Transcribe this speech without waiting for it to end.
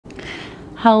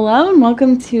Hello and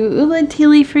welcome to Ula Tea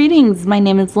Leaf Readings. My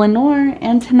name is Lenor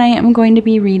and tonight I'm going to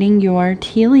be reading your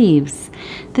tea leaves.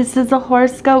 This is a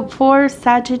horoscope for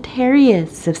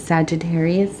Sagittarius. If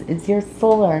Sagittarius is your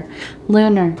solar,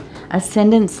 lunar,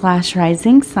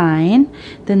 ascendant/rising sign,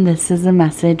 then this is a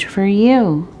message for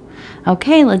you.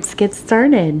 Okay, let's get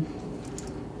started.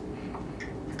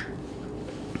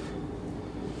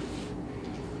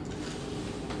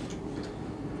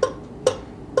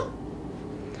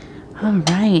 All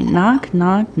right, knock,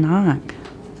 knock, knock.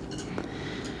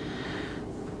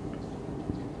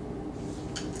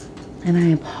 And I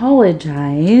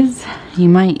apologize. You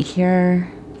might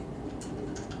hear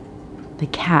the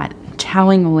cat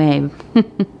chowing away.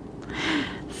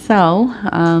 So,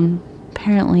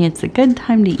 apparently it's a good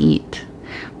time to eat,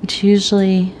 which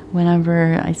usually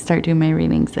whenever I start doing my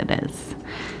readings it is.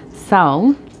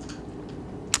 So,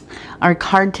 our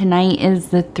card tonight is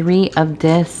the Three of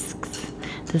Discs.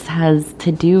 This has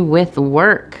to do with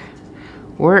works.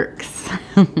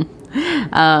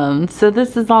 So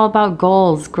this is all about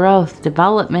goals, growth,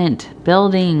 development,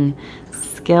 building,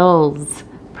 skills,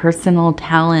 personal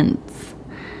talents.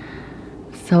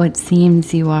 So it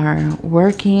seems you are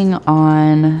working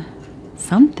on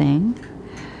something,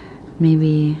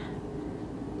 maybe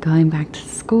going back to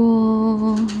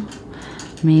school,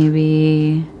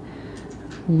 maybe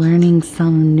learning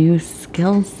some new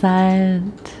skill set,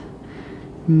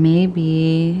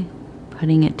 maybe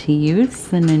putting it to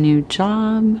use in a new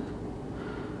job,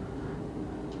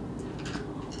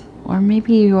 or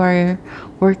maybe you are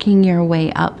working your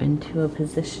way up into a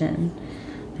position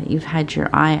that you've had your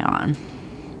eye on.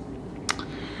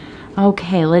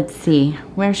 Okay, let's see.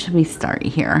 Where should we start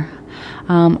here?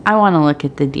 I want to look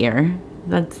at the deer.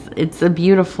 It's a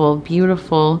beautiful,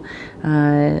 beautiful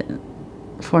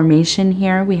formation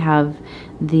here. We have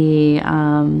the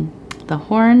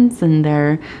horns, and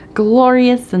they're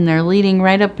glorious, and they're leading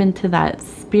right up into that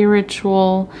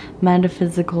spiritual,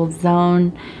 metaphysical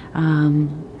zone.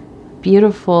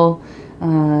 Beautiful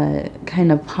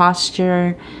kind of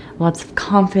posture, lots of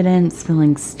confidence,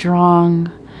 feeling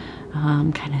strong,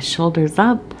 kind of shoulders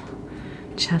up,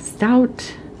 chest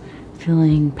out,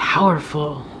 feeling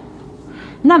powerful.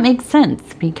 And that makes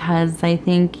sense because I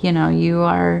think, you know, you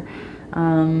are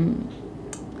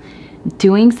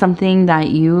doing something that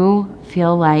you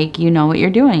feel like you know what you're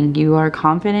doing. You are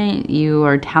confident, you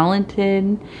are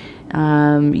talented,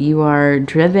 you are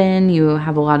driven, you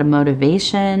have a lot of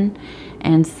motivation.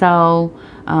 And so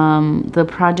the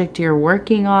project you're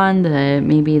working on,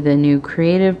 maybe the new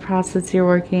creative process you're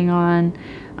working on,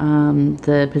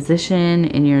 the position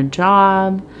in your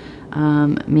job,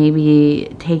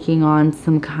 maybe taking on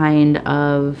some kind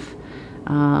of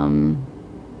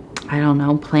I don't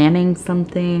know, planning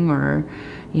something, or,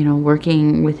 you know,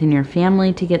 working within your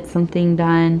family to get something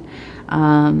done.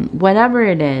 Whatever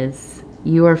it is,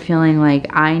 you are feeling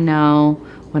like, I know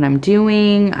what I'm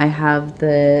doing. I have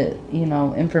the, you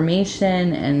know,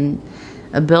 information and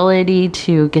ability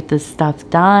to get this stuff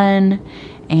done.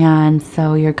 And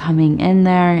so you're coming in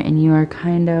there and you are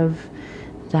kind of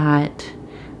that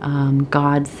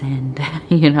godsend,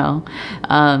 you know.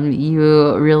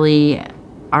 You really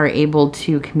are able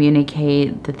to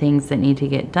communicate the things that need to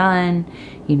get done.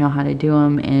 You know how to do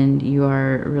them, and you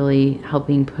are really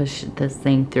helping push this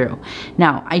thing through.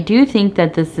 Now, I do think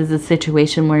that this is a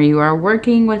situation where you are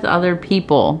working with other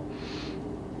people.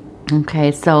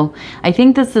 Okay, so I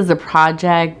think this is a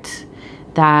project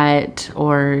that,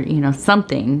 or, you know,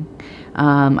 something.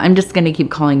 I'm just going to keep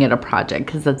calling it a project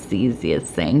because that's the easiest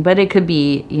thing. But it could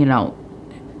be, you know,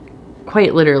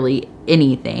 quite literally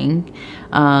anything.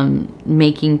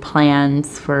 Making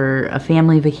plans for a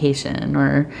family vacation,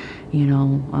 or, you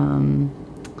know,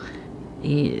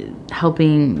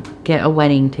 helping get a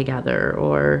wedding together,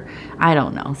 or I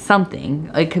don't know,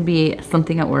 something. It could be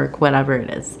something at work, whatever it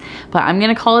is. But I'm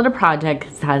going to call it a project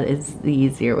because that is the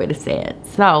easier way to say it.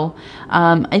 So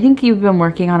I think you've been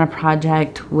working on a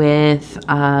project with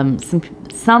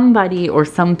somebody or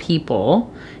some people,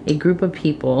 a group of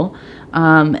people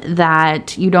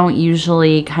that you don't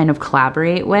usually kind of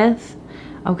collaborate with.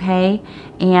 Okay,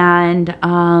 and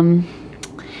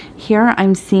here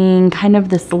I'm seeing kind of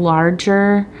this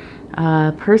larger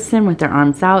person with their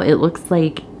arms out. It looks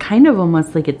like kind of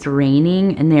almost like it's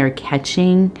raining and they're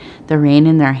catching the rain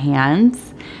in their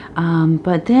hands.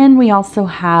 But then we also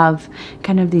have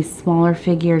kind of these smaller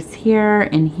figures here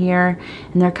and here,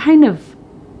 and they're kind of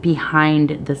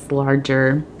behind this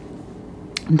larger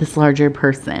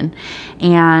person.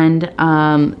 And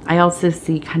I also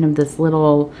see kind of this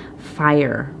little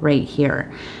fire right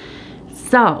here.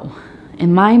 So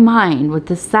in my mind, what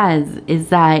this says is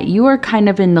that you are kind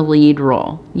of in the lead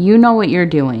role. You know what you're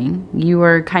doing. You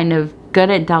are kind of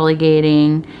good at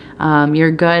delegating.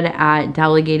 You're good at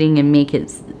delegating and make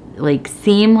it like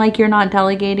seem like you're not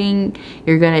delegating.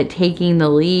 You're good at taking the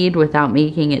lead without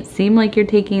making it seem like you're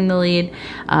taking the lead.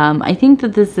 I think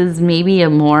that this is maybe a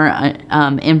more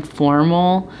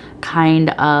informal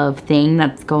kind of thing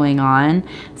that's going on.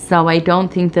 So I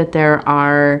don't think that there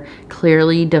are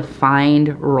clearly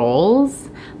defined roles,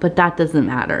 but that doesn't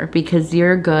matter because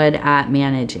you're good at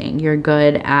managing. You're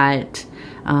good at,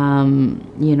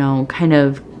 you know, kind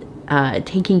of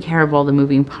taking care of all the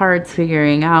moving parts,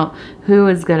 figuring out who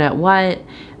is good at what,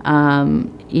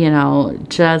 you know,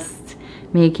 just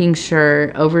making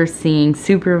sure, overseeing,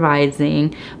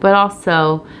 supervising, but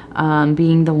also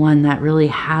being the one that really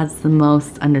has the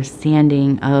most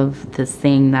understanding of this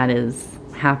thing that is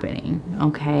happening.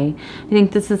 Okay, I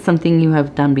think this is something you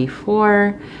have done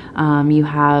before. You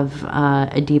have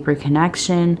a deeper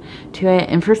connection to it,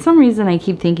 and for some reason I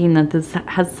keep thinking that this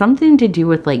has something to do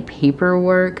with like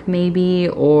paperwork maybe,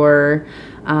 or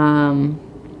I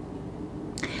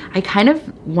kind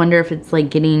of wonder if it's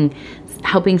like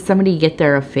helping somebody get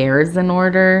their affairs in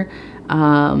order.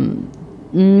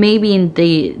 Maybe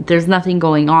there's nothing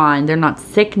going on. They're not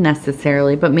sick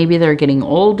necessarily, but maybe they're getting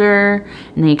older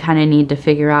and they kind of need to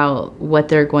figure out what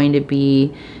they're going to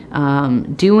be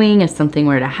doing if something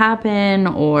were to happen,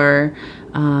 or,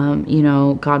 you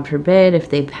know, God forbid, if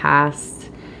they passed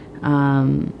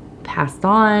on,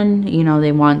 you know,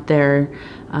 they want their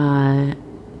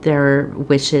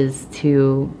wishes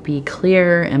to be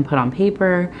clear and put on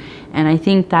paper. And I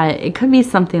think that it could be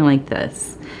something like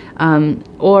this.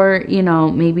 Or, you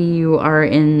know, maybe you are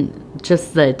in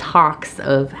just the talks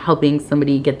of helping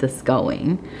somebody get this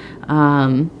going.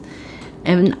 And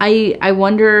I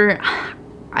wonder,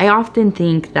 I often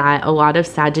think that a lot of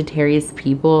Sagittarius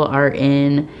people are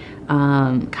in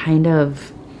kind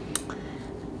of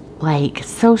like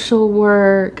social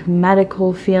work,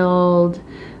 medical field,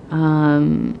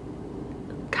 kind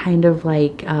of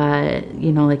like,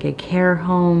 you know, like a care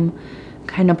home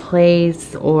kind of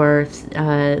place, or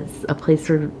a place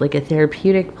for like a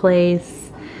therapeutic place,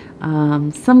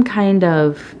 some kind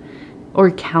of,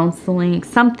 or counseling,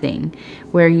 something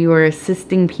where you are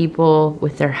assisting people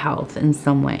with their health in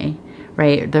some way,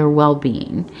 right? Their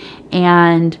well-being.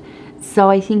 And so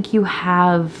I think you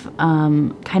have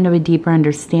kind of a deeper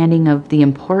understanding of the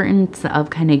importance of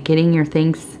kind of getting your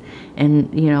things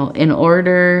in, you know, in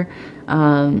order,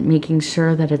 making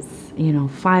sure that it's, you know,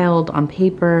 filed on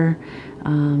paper,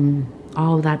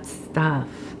 all of that stuff.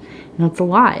 And it's a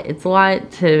lot. It's a lot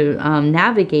to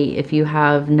navigate if you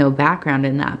have no background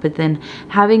in that. But then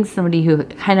having somebody who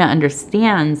kind of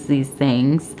understands these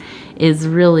things is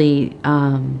really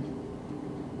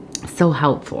so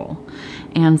helpful.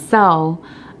 And so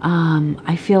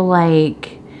I feel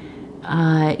like,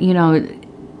 you know,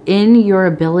 in your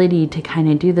ability to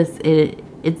kind of do this,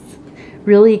 it's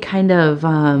really kind of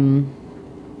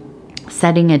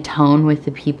setting a tone with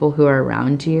the people who are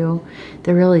around you.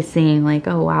 They're really seeing like,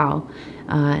 oh wow,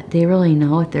 they really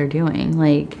know what they're doing.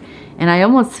 Like, and I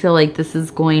almost feel like this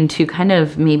is going to kind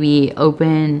of maybe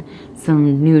open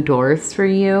some new doors for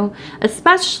you,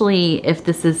 especially if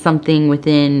this is something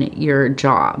within your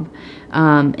job.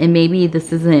 And maybe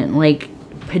this isn't like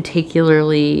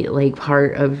particularly like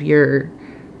part of your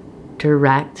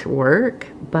direct work,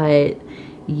 but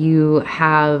you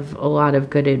have a lot of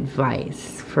good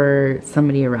advice for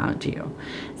somebody around you.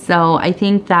 So I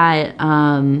think that,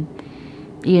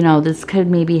 you know, this could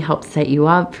maybe help set you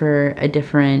up for a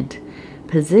different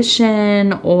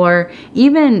position, or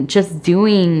even just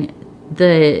doing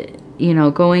the, you know,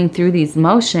 going through these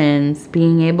motions,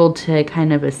 being able to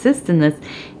kind of assist in this.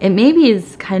 It maybe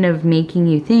is kind of making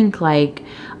you think like,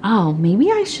 oh,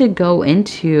 maybe I should go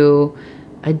into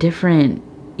a different,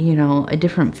 you know, a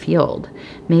different field.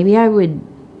 Maybe I would,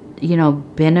 you know,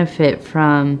 benefit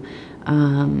from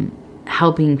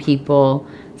helping people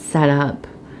set up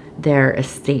their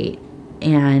estate,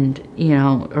 and, you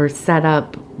know, or set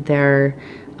up their,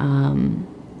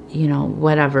 you know,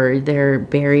 whatever, their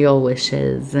burial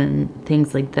wishes and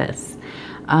things like this.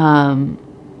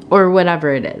 Or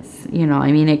whatever it is, you know,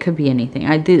 I mean, it could be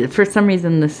anything. For some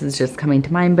reason, this is just coming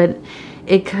to mind, but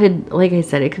it could, like I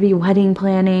said, it could be wedding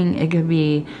planning. It could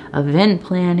be event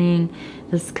planning.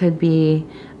 This could be,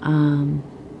 I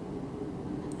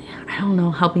don't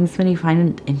know, helping somebody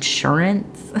find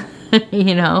insurance,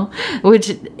 you know,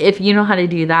 which if you know how to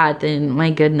do that, then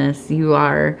my goodness, you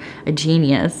are a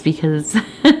genius, because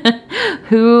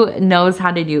who knows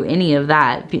how to do any of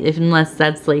that unless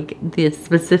that's like the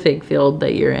specific field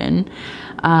that you're in.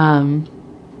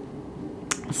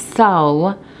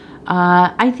 So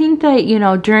I think that, you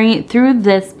know, through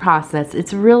this process,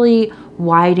 it's really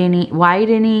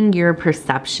widening your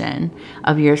perception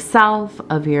of yourself,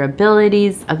 of your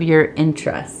abilities, of your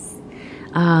interests.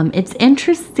 It's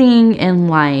interesting in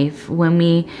life when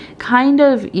we kind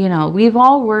of, you know, we've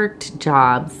all worked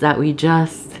jobs that we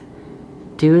just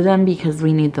do them because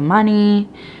we need the money.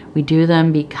 We do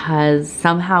them because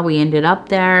somehow we ended up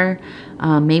there.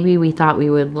 Maybe we thought we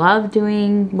would love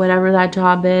doing whatever that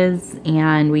job is,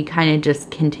 and we kind of just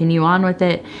continue on with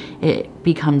it. It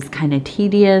becomes kind of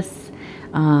tedious.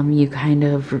 You kind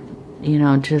of, you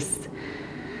know, just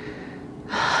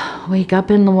wake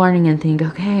up in the morning and think,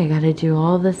 okay, I got to do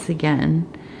all this again,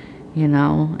 you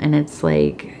know, and it's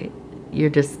like you're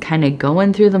just kind of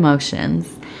going through the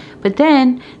motions. But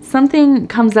then something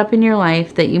comes up in your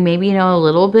life that you maybe know a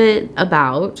little bit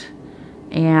about,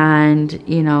 and,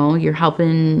 you know, you're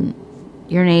helping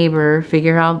your neighbor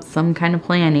figure out some kind of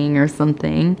planning or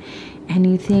something, and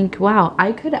you think, wow,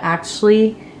 I could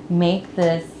actually make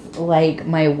this like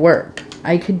my work.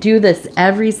 I could do this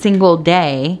every single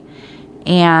day,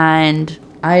 and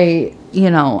I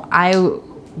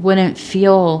wouldn't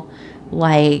feel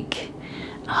like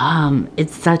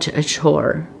it's such a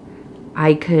chore.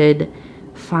 I could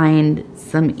find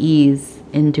some ease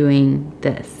in doing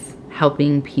this,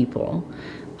 helping people,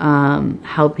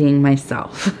 helping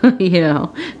myself, you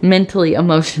know, mentally,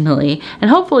 emotionally, and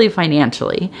hopefully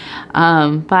financially.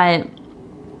 But,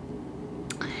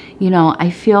 you know, I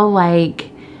feel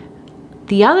like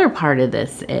the other part of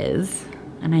this is,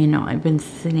 and I know I've been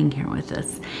sitting here with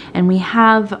this, and we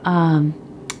have,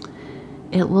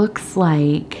 it looks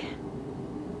like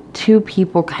two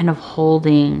people kind of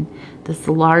holding this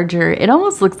larger, it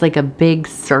almost looks like a big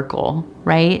circle,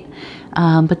 right?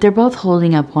 But they're both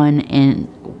holding up an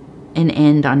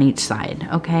end on each side,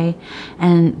 okay?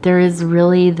 And there is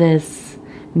really this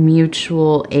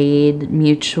mutual aid,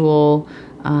 mutual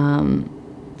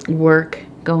work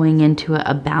going into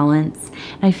a balance.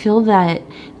 And I feel that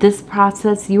this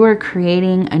process, you are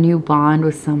creating a new bond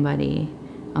with somebody,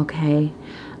 okay?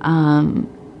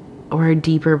 Or a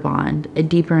deeper bond, a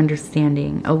deeper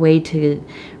understanding, a way to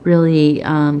really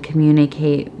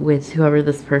communicate with whoever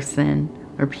this person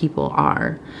or people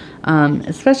are,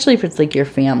 especially if it's like your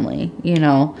family, you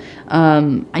know.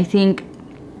 I think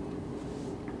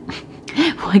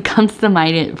what comes to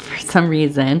mind for some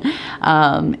reason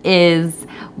is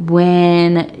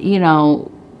when, you know,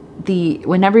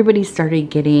 when everybody started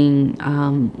getting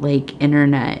like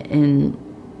internet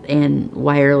and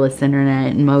wireless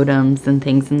internet and modems and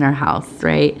things in their house,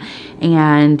 right?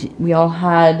 And we all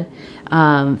had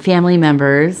family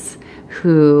members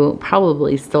who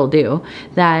probably still do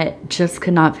that just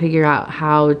could not figure out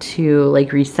how to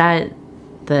like reset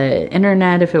the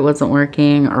internet if it wasn't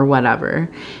working or whatever.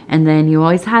 And then you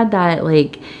always had that,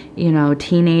 like, you know,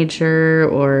 teenager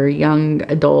or young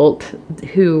adult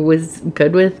who was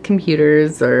good with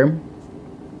computers or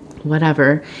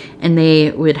whatever, and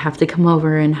they would have to come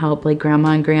over and help like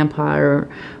grandma and grandpa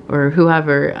or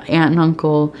whoever, aunt and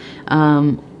uncle,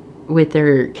 with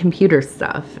their computer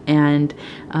stuff. And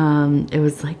it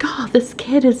was like, oh, this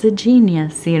kid is a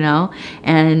genius, you know,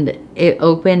 and it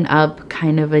opened up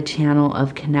kind of a channel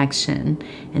of connection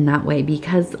in that way,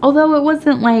 because although it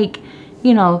wasn't like,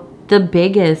 you know, the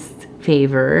biggest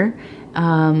favor,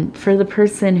 for the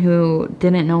person who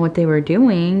didn't know what they were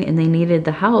doing and they needed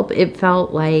the help, it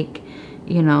felt like,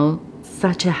 you know,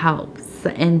 such a help.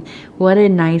 And what a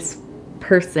nice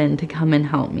person to come and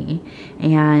help me.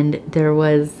 And there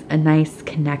was a nice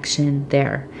connection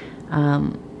there,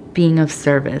 being of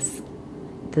service,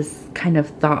 this kind of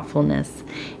thoughtfulness,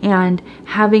 and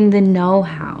having the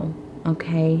know-how,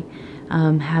 okay?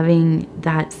 Having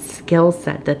that skill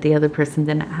set that the other person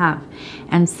didn't have.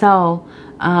 And so,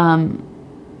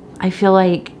 I feel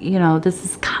like, you know, this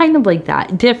is kind of like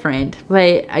that, different,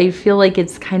 but I feel like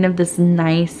it's kind of this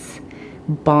nice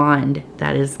bond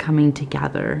that is coming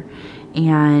together,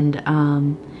 and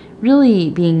really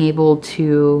being able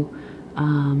to,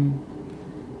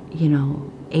 you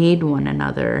know, aid one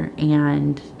another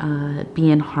and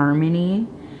be in harmony.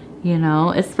 You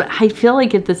know, I feel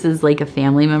like if this is like a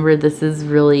family member, this is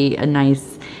really a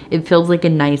nice, it feels like a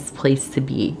nice place to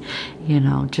be, you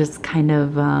know, just kind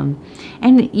of,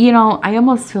 and, you know, I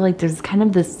almost feel like there's kind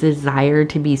of this desire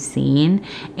to be seen,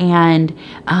 and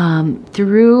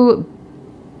through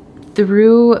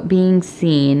being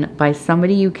seen by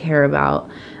somebody you care about,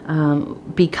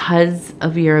 because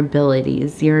of your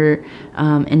abilities, your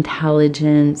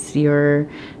intelligence, your,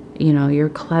 you know, your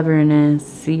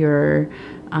cleverness, your,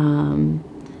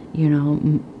 you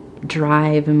know,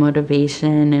 drive and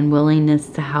motivation and willingness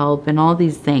to help and all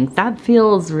these things. That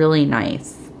feels really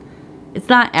nice. It's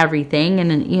not everything,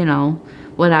 and you know,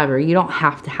 whatever. You don't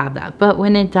have to have that. But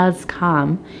when it does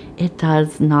come, it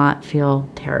does not feel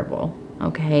terrible.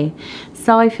 Okay?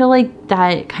 So I feel like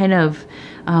that kind of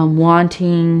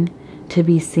wanting to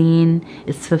be seen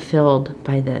is fulfilled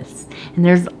by this. And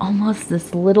there's almost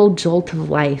this little jolt of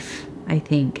life, I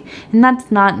think. And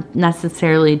that's not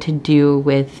necessarily to do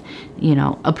with, you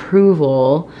know,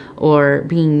 approval or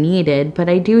being needed, but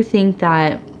I do think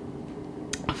that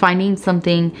finding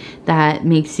something that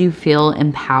makes you feel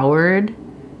empowered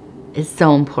is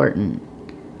so important.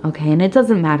 Okay? And it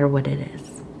doesn't matter what it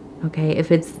is. Okay?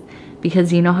 If it's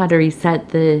because you know how to reset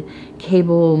the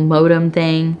cable modem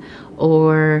thing,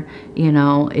 or, you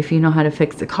know, if you know how to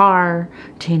fix a car,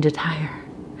 change a tire,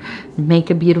 make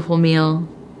a beautiful meal,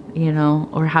 you know,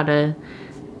 or how to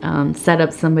set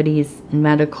up somebody's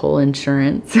medical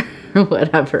insurance or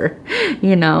whatever,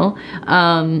 you know.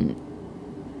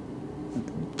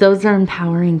 Those are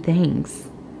empowering things,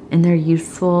 and they're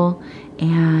useful.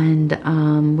 And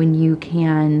when you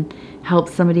can help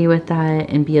somebody with that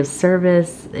and be of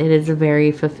service, it is a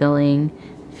very fulfilling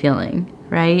feeling,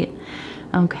 right?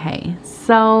 Okay,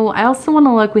 so I also want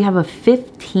to look, we have a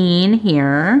 15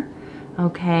 here.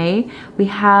 Okay, we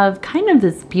have kind of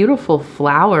this beautiful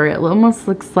flower. It almost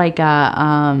looks like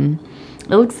a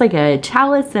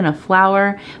chalice and a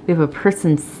flower. We have a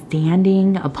person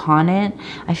standing upon it.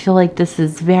 I feel like this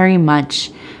is very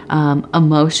much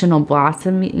emotional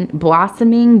blossoming,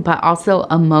 but also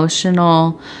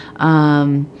emotional,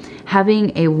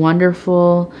 having a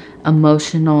wonderful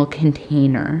emotional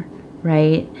container,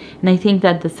 right? And I think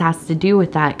that this has to do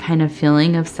with that kind of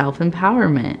feeling of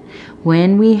self-empowerment.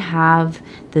 When we have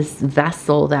this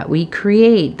vessel that we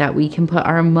create, that we can put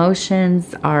our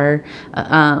emotions, our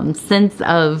sense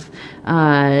of,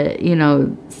 you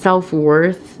know,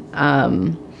 self-worth,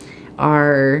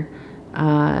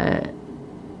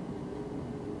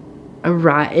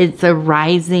 it's a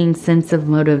rising sense of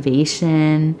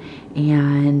motivation,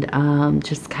 and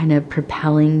just kind of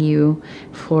propelling you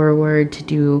forward to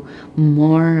do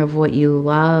more of what you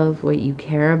love, what you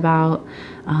care about.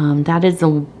 That is a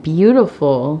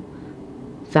beautiful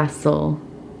vessel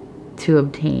to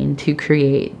obtain, to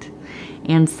create.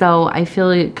 And so I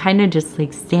feel kind of just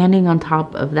like standing on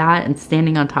top of that and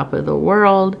standing on top of the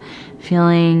world,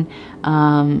 feeling,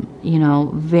 you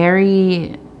know,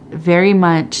 very, very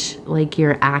much like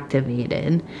you're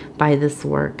activated by this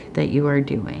work that you are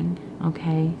doing.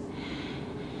 Okay.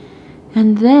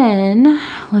 And then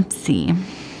let's see.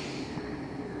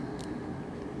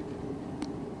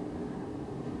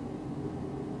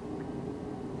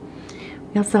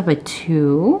 We also have a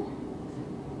 2.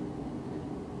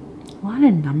 A lot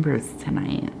of numbers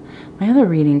tonight. My other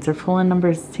readings are full of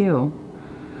numbers too.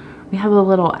 We have a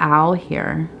little owl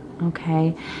here.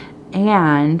 Okay.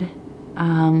 And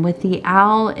with the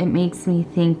owl, it makes me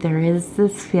think there is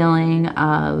this feeling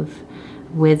of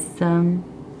wisdom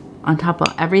on top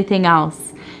of everything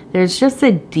else. There's just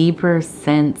a deeper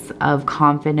sense of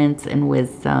confidence and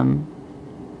wisdom.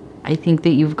 I think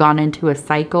that you've gone into a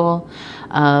cycle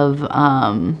of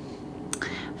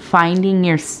finding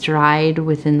your stride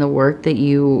within the work that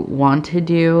you want to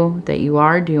do, that you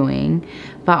are doing,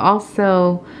 but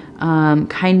also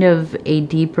kind of a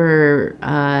deeper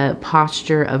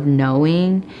posture of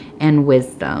knowing and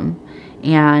wisdom,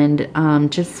 and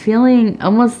just feeling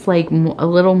almost like a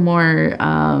little more,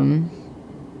 I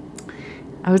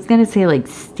was going to say like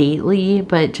stately,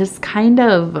 but just kind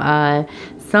of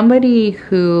somebody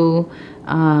who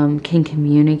can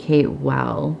communicate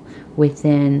well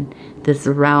within this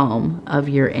realm of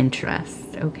your interest.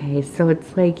 Okay, so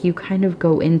it's like you kind of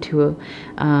go into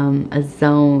a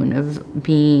zone of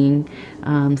being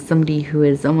somebody who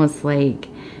is almost like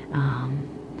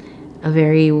a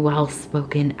very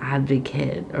well-spoken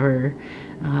advocate, or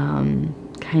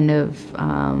kind of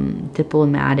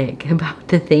diplomatic about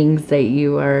the things that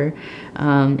you are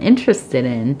interested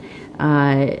in.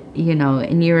 You know,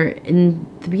 and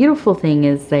the beautiful thing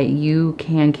is that you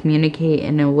can communicate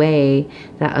in a way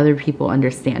that other people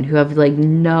understand, who have like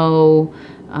no,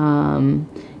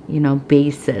 you know,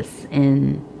 basis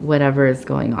in whatever is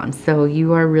going on. So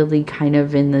you are really kind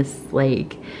of in this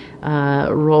like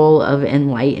role of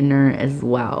enlightener as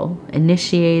well,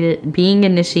 being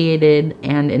initiated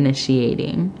and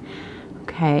initiating.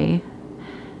 Okay.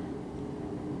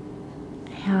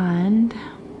 And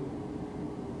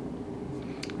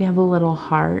we have a little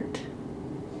heart.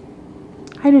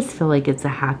 I just feel like it's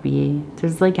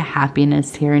there's like a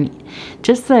happiness here, and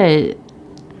just I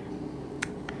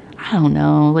don't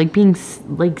know, like being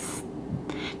like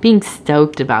being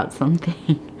stoked about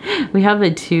something. We have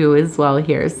a 2 as well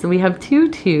here. So we have 2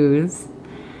 2s.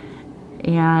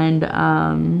 And,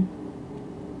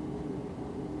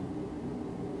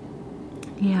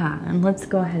 yeah, and let's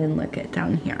go ahead and look at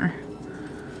down here.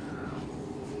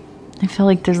 I feel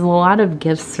like there's a lot of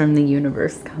gifts from the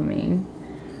universe coming.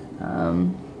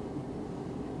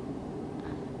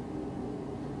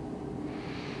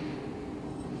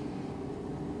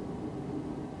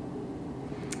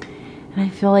 And I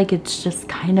feel like it's just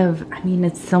kind of, I mean,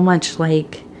 it's so much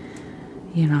like,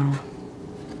 you know,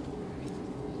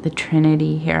 the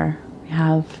Trinity here. We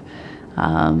have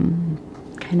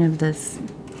kind of this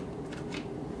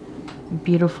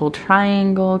beautiful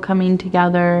triangle coming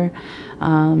together.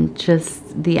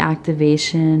 Just the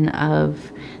activation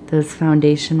of those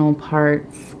foundational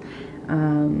parts.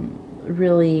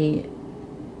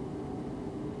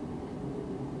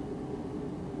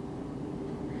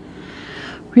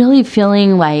 Really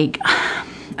feeling like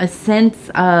a sense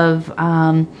of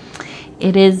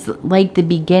it is like the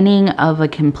beginning of a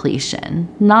completion,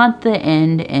 not the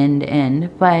end,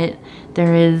 but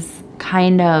there is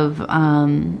kind of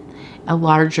a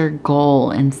larger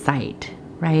goal in sight,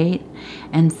 right?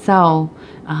 And so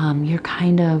you're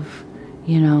kind of,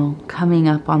 you know, coming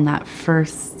up on that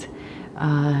first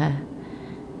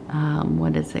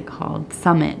what is it called,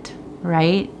 summit,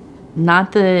 right?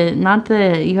 Not the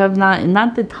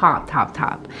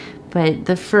top, but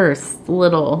the first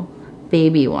little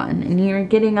baby one. And you're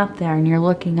getting up there and you're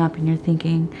looking up and you're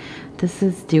thinking, this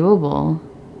is doable.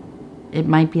 It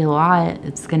might be a lot.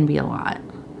 It's going to be a lot.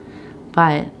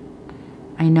 But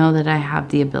I know that I have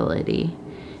the ability.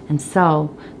 And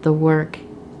so the work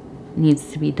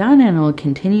needs to be done and it will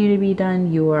continue to be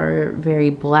done. You are very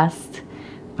blessed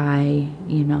by,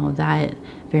 you know, that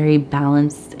very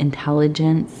balanced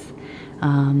intelligence.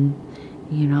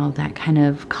 You know, that kind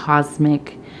of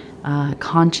cosmic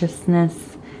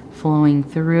consciousness flowing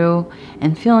through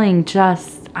and feeling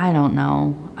just, I don't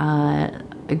know,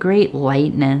 a great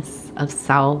lightness of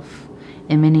self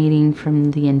emanating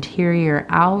from the interior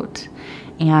out.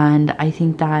 And I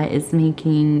think that is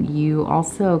making you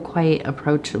also quite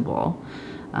approachable.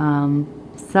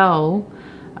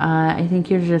 I think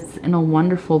you're just in a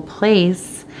wonderful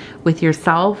place with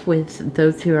yourself, with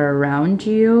those who are around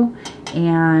you.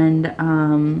 And,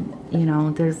 you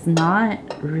know, there's not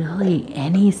really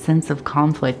any sense of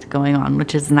conflict going on,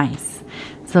 which is nice.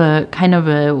 It's a kind of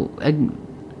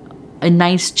a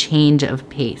nice change of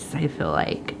pace, I feel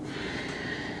like.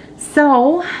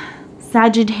 So,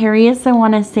 Sagittarius, I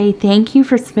want to say thank you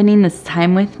for spending this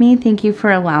time with me. Thank you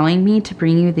for allowing me to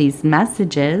bring you these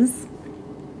messages.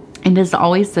 It is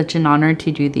always such an honor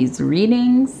to do these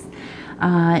readings.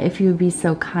 If you would be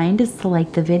so kind as to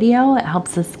like the video, it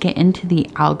helps us get into the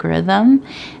algorithm,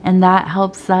 and that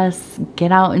helps us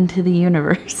get out into the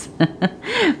universe.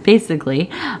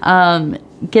 Basically,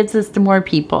 gets us to more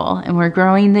people, and we're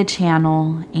growing the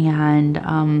channel, and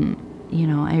you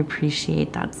know, I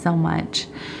appreciate that so much.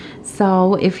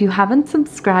 So if you haven't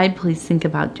subscribed, please think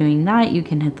about doing that. You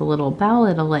can hit the little bell.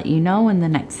 It'll let you know when the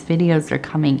next videos are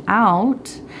coming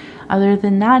out. Other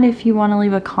than that, if you want to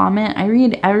leave a comment, I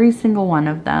read every single one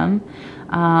of them.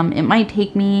 It might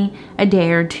take me a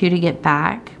day or two to get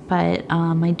back, but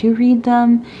I do read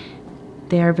them.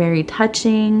 They're very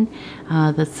touching.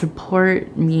 The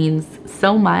support means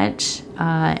so much.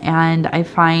 And I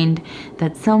find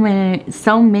that so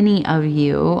many of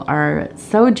you are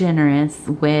so generous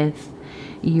with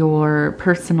your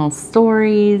personal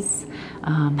stories,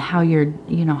 how you're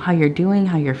doing,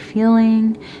 how you're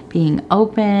feeling, being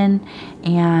open,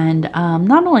 and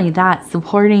not only that,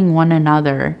 supporting one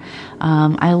another.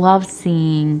 I love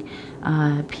seeing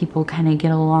people kind of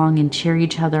get along and cheer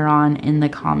each other on in the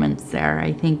comments there.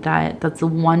 I think that that's a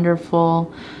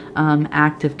wonderful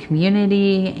act of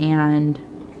community and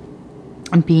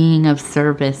being of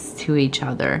service to each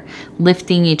other,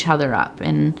 lifting each other up.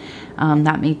 And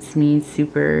that makes me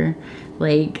super,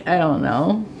 like, I don't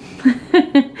know,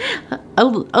 a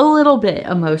little bit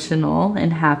emotional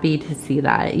and happy to see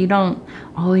that. You don't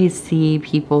always see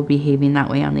people behaving that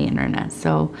way on the internet.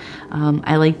 So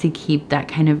I like to keep that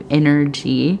kind of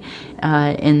energy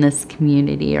in this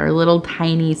community, our little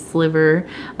tiny sliver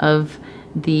of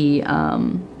the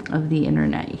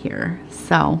internet here.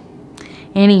 So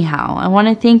anyhow, I want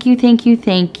to thank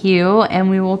you, and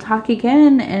we will talk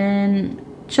again in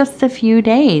just a few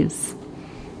days.